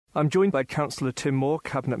I'm joined by Councillor Tim Moore,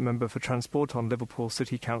 Cabinet Member for Transport on Liverpool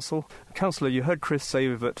City Council. Councillor, you heard Chris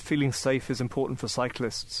say that feeling safe is important for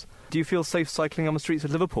cyclists. Do you feel safe cycling on the streets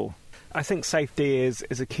of Liverpool? I think safety is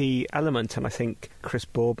a key element, and I think Chris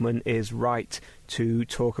Boardman is right to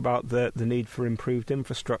talk about the need for improved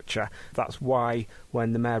infrastructure. That's why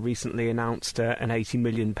when the Mayor recently announced an £80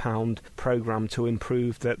 million programme to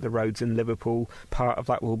improve the roads in Liverpool, part of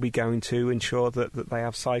that will be going to ensure that they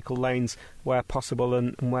have cycle lanes where possible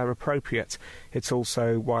and where appropriate. It's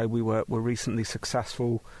also why we were recently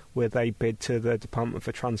successful with a bid to the Department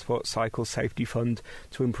for Transport Cycle Safety Fund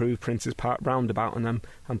to improve Prince's Park roundabout, and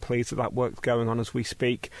I'm pleased that work's going on as we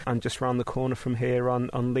speak. And just round the corner from here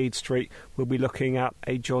on Leeds Street, we'll be looking at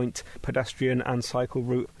a joint pedestrian and cycle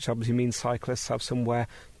route, which obviously means cyclists have somewhere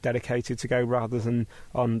dedicated to go rather than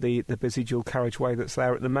on the busy dual carriageway that's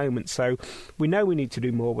there at the moment. So we know we need to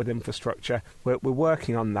do more with infrastructure. We're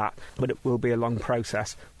working on that, but it will be a long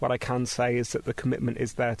process. What I can say is that the commitment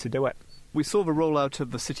is there to do it. We saw the rollout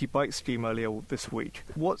of the City Bike Scheme earlier this week.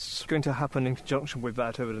 What's going to happen in conjunction with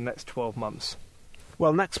that over the next 12 months?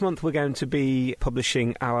 Well, next month we're going to be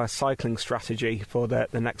publishing our cycling strategy for the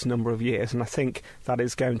next number of years, and I think that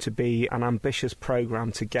is going to be an ambitious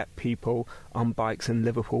programme to get people on bikes in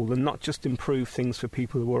Liverpool and not just improve things for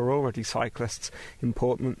people who are already cyclists,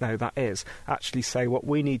 important though that is. Actually say what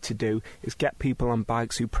we need to do is get people on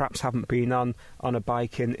bikes who perhaps haven't been on a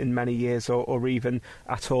bike in many years or even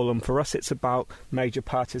at all, and for us it's about major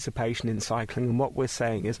participation in cycling, and what we're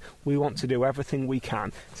saying is we want to do everything we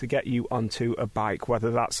can to get you onto a bike,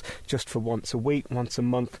 whether that's just for once a week, once a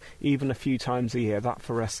month, even a few times a year. That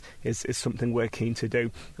for us is something we're keen to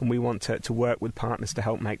do, and we want to work with partners to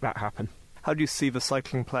help make that happen. How do you see the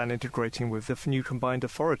cycling plan integrating with the new combined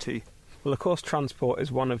authority? Well, of course, transport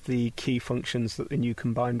is one of the key functions that the new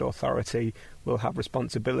combined authority will have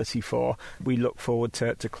responsibility for. We look forward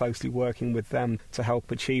to closely working with them to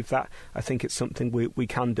help achieve that. I think it's something we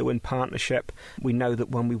can do in partnership. We know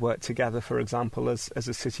that when we work together, for example, as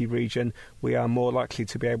a city region, we are more likely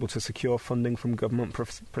to be able to secure funding from government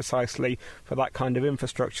precisely for that kind of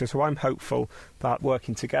infrastructure. So I'm hopeful that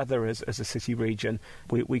working together as a city region,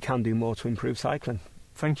 we can do more to improve cycling.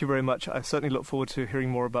 Thank you very much. I certainly look forward to hearing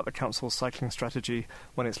more about the Council's cycling strategy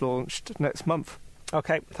when it's launched next month.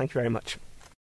 OK, thank you very much.